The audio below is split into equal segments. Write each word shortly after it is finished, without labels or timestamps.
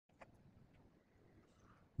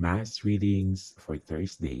Mass readings for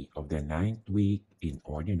Thursday of the ninth week in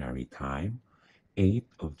Ordinary Time,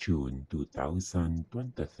 8th of June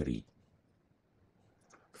 2023.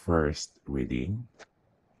 First reading.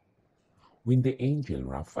 When the angel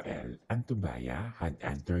Raphael and Tobiah had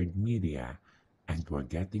entered Media and were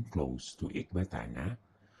getting close to Ecbatana,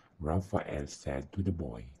 Raphael said to the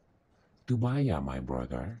boy, "Tobiah, my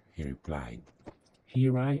brother," he replied.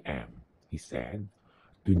 "Here I am," he said.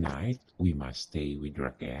 "Tonight we must stay with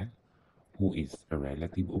Raquel, who is a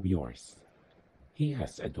relative of yours. He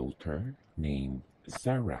has a daughter named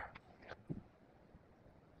Sarah."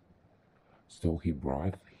 So he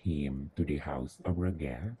brought him to the house of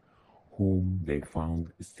Raguel, whom they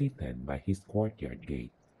found seated by his courtyard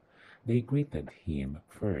gate. They greeted him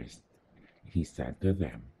first. He said to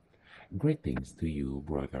them, "Greetings to you,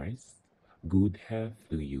 brothers. Good health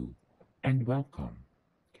to you, and welcome."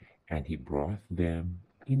 And he brought them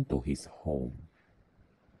into his home.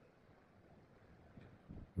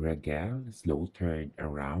 Raguel slowly turned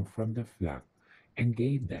around from the flock and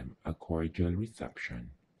gave them a cordial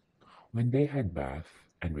reception. When they had bathed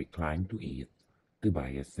and reclined to eat,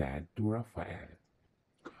 Tobias said to Raphael,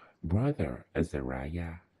 "Brother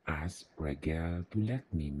Azariah asked Raguel to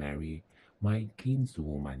let me marry my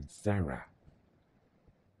kinswoman Sarah."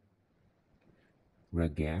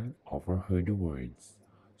 Raguel overheard the words,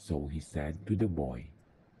 so he said to the boy,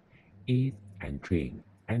 "Eat and drink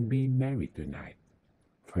and be merry tonight,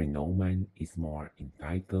 for no man is more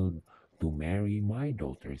entitled to marry my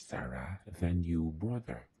daughter Sarah than you,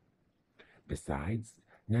 brother. Besides,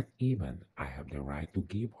 not even I have the right to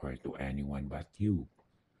give her to anyone but you,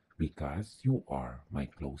 because you are my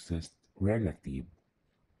closest relative.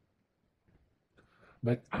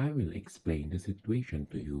 But I will explain the situation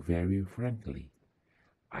to you very frankly.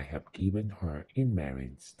 I have given her in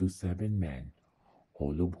marriage to 7 men,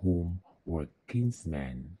 all of whom were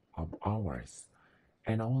kinsmen of ours,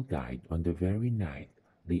 and all died on the very night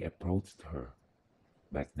they approached her.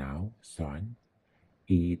 But now, son,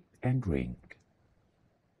 eat and drink.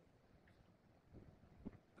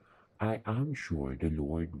 I am sure the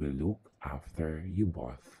Lord will look after you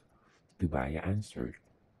both." Tobiah answered,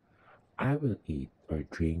 "I will eat or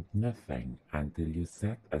drink nothing until you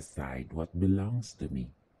set aside what belongs to me."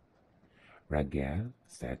 Raguel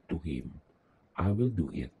said to him, "I will do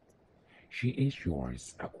it. She is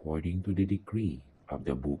yours according to the decree of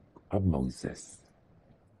the book of Moses.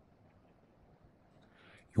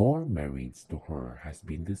 Your marriage to her has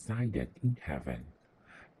been decided in heaven.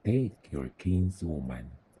 Take your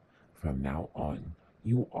kinswoman. From now on,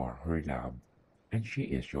 you are her love, and she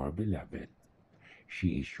is your beloved.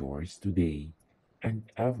 She is yours today and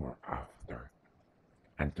ever after.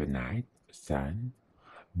 And tonight, son,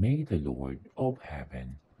 may the Lord of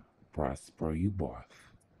heaven prosper you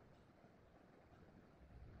both.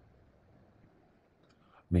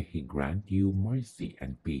 May he grant you mercy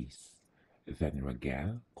and peace." Then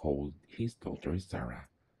Raguel called his daughter Sarah,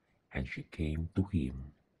 and she came to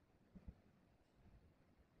him.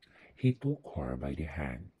 He took her by the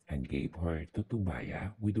hand and gave her to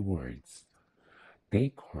Tobiah with the words,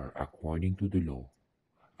 "Take her according to the law,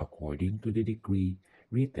 according to the decree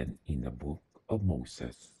written in the book of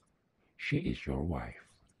Moses. She is your wife.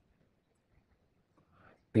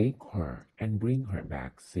 Take her and bring her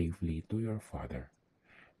back safely to your father,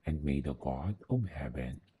 and may the God of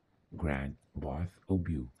heaven grant both of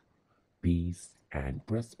you peace and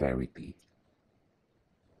prosperity."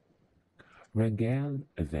 Raguel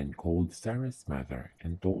then called Sarah's mother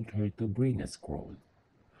and told her to bring a scroll,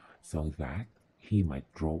 so that he might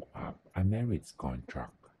draw up a marriage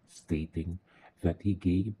contract stating that he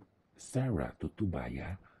gave Sarah to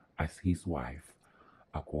Tobiah as his wife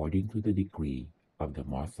according to the decree of the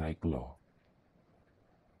Mosaic law.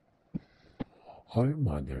 Her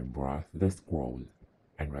mother brought the scroll,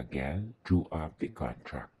 and Raguel drew up the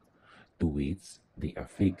contract, to which they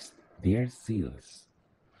affixed their seals.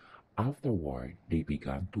 Afterward, they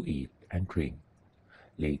began to eat and drink.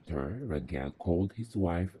 Later, Raguel called his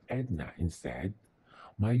wife Edna and said,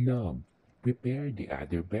 "My love, prepare the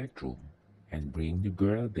other bedroom and bring the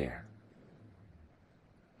girl there."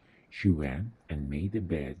 She went and made a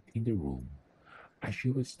bed in the room, as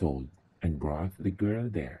she was told, and brought the girl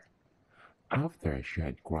there. After she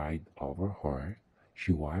had cried over her,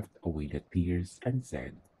 she wiped away the tears and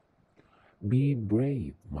said, "Be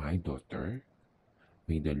brave, my daughter.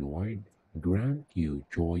 May the Lord grant you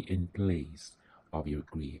joy in place of your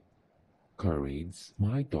grief. Courage,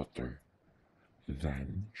 my daughter."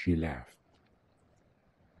 Then she left.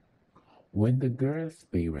 When the girl's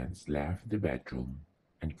parents left the bedroom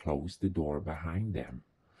and closed the door behind them,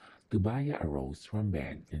 Tobiah arose from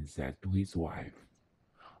bed and said to his wife,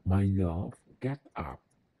 My love, get up.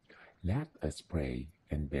 Let us pray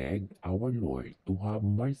and beg our Lord to have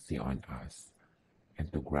mercy on us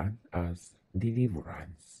and to grant us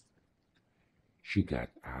deliverance. She got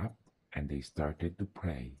up and they started to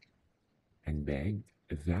pray and beg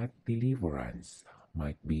that deliverance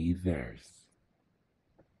might be theirs.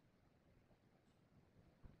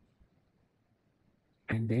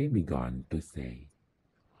 And they began to say,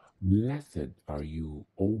 Blessed are you,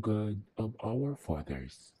 O God of our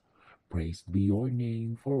fathers. Praised be your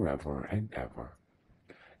name forever and ever.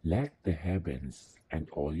 Let the heavens and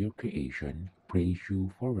all your creation praise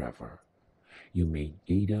you forever. You made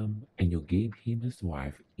Adam and you gave him his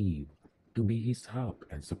wife Eve to be his help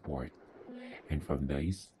and support, and from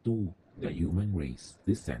these two the human race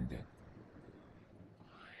descended.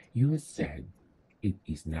 You said, It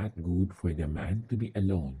is not good for the man to be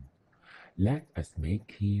alone. Let us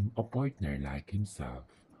make him a partner like himself.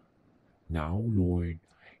 Now, Lord,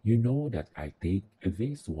 you know that I take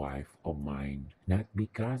this wife of mine not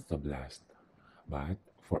because of lust, but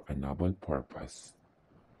for a noble purpose.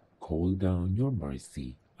 Call down your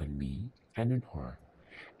mercy on me and on her,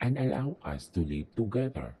 and allow us to live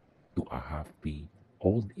together to a happy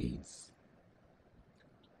old age.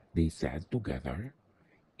 They said together,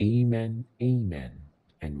 Amen, Amen,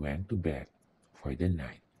 and went to bed for the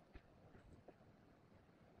night.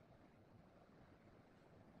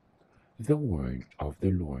 The word of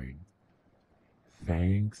the Lord.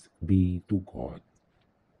 Thanks be to God.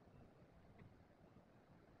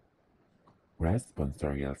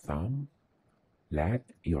 Responsorial Psalm. Let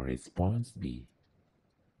your response be,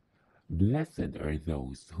 Blessed are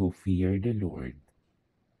those who fear the Lord.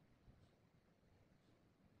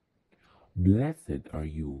 Blessed are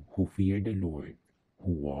you who fear the Lord,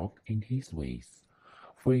 who walk in his ways,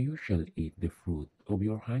 for you shall eat the fruit of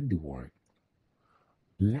your handiwork.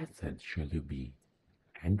 Blessed shall you be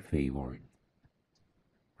and favored.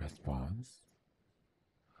 Response.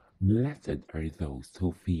 Blessed are those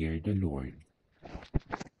who fear the Lord.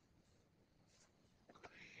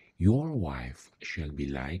 Your wife shall be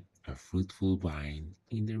like a fruitful vine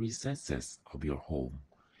in the recesses of your home,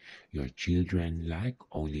 your children like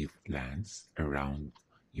olive plants around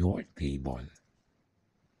your table.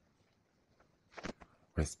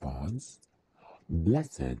 Response.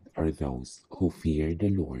 Blessed are those who fear the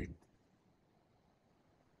Lord.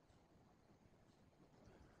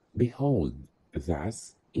 Behold,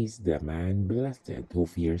 thus is the man blessed who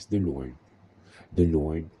fears the Lord. The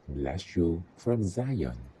Lord bless you from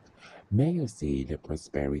Zion. May you see the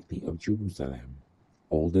prosperity of Jerusalem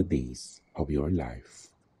all the days of your life.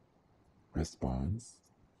 Response.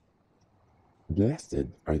 Blessed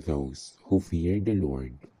are those who fear the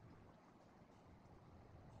Lord.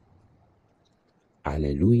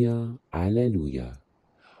 Alleluia, Alleluia.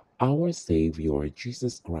 Our Savior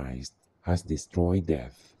Jesus Christ has destroyed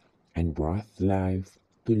death and brought life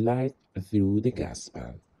to light through the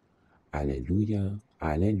gospel. Alleluia,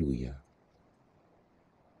 Alleluia.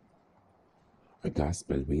 Our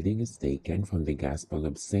gospel reading is taken from the Gospel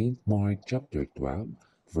of St. Mark, chapter 12,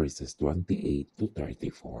 verses 28 to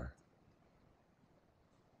 34.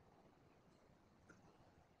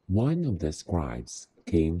 One of the scribes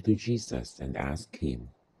came to Jesus and asked him,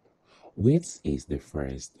 Which is the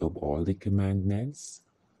first of all the commandments?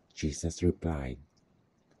 Jesus replied,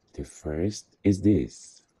 The first is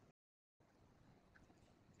this.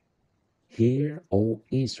 Hear, O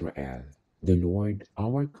Israel, the Lord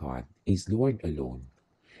our God is Lord alone.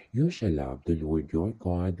 You shall love the Lord your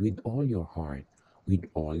God with all your heart, with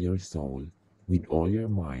all your soul, with all your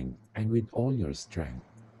mind, and with all your strength.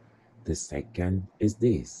 The second is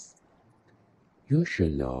this. You shall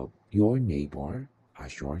love your neighbor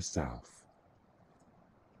as yourself.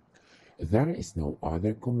 There is no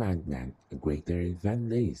other commandment greater than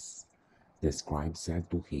this. The scribe said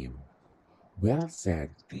to him, Well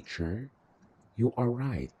said, teacher, you are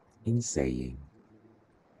right in saying,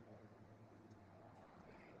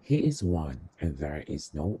 He is one, and there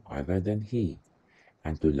is no other than He,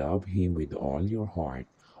 and to love Him with all your heart,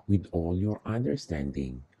 with all your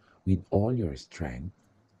understanding, with all your strength,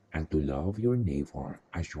 and to love your neighbor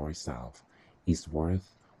as yourself is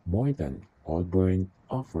worth more than all burnt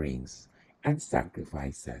offerings and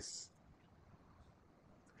sacrifices.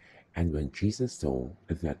 And when Jesus saw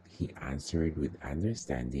that he answered with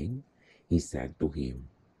understanding, he said to him,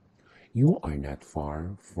 You are not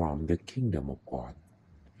far from the kingdom of God.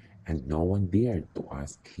 And no one dared to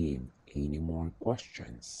ask him any more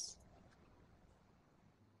questions.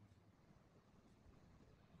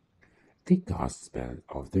 The Gospel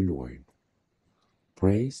of the Lord.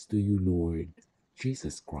 Praise to you, Lord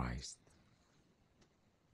Jesus Christ.